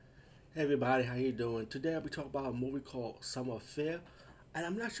Hey everybody, how you doing? Today I'll be talking about a movie called Summer Affair, and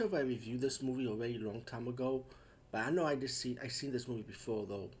I'm not sure if I reviewed this movie already a long time ago, but I know I seen this movie before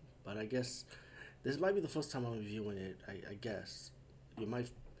though. But I guess this might be the first time I'm reviewing it. I guess you might,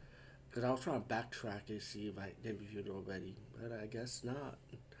 because I was trying to backtrack and see if I didn't review it already, but I guess not.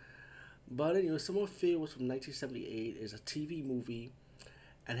 But anyway, Summer Affair was from 1978. It's a TV movie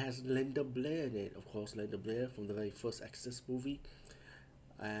and has Linda Blair in it. Of course, Linda Blair from the very first Exorcist movie,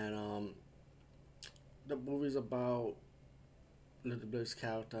 and the movie's about Linda Blair's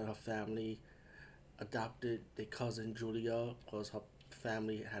character and her family adopted their cousin Julia because her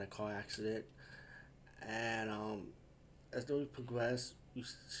family had a car accident. And as the movie progressed, you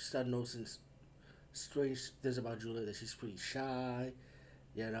start noticing strange things about Julia, that she's pretty shy,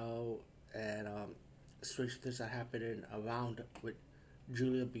 you know, and strange things are happening around with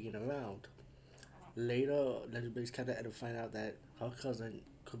Julia being around. Later, Linda Blair's character ended up finding out that her cousin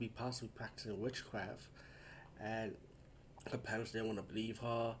could be possibly practicing witchcraft, and her parents didn't want to believe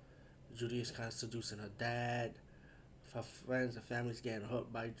her. Julia's kind of seducing her dad. Her friends and family's getting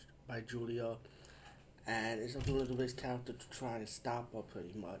hurt by Julia, and it's up to Elizabeth's character to try and stop her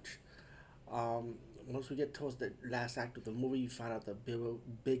pretty much. Um, Once we get towards the last act of the movie, you find out the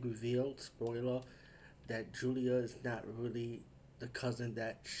big reveal, spoiler, that Julia is not really the cousin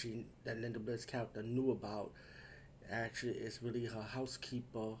that Linda Blair's character knew about. Actually, it's really her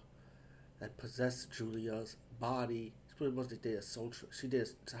housekeeper that possessed Julia's body. It's pretty much they did a soul. She did.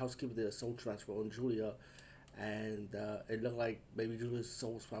 The housekeeper did a soul transfer on Julia, and it looked like maybe Julia's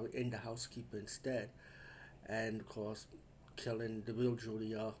soul was probably in the housekeeper instead, and of course, killing the real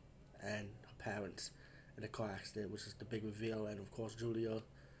Julia and her parents in a car accident, which is the big reveal. And of course, Julia,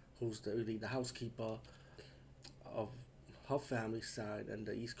 who's really the housekeeper of her family side and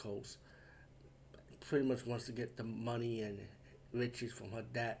the East Coast, pretty much wants to get the money and riches from her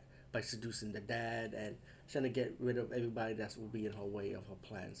dad by seducing the dad and trying to get rid of everybody that's will be in her way of her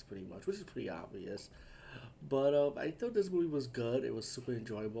plans, pretty much, which is pretty obvious. But I thought this movie was good. It was super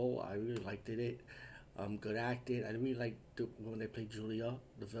enjoyable. I really liked it. Good acting. I really liked when they played Julia,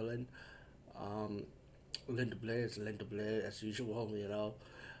 the villain. Um, Linda Blair is Linda Blair as usual, you know.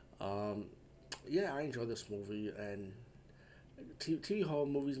 Um, yeah, I enjoyed this movie, and TV horror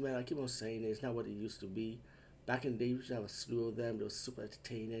movies, man. I keep on saying it, it's not what it used to be. Back in the day, we used to have a slew of them. They were super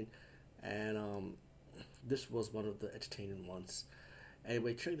entertaining, and this was one of the entertaining ones.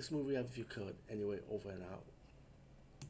 Anyway, check this movie out if you could. Anyway, over and out.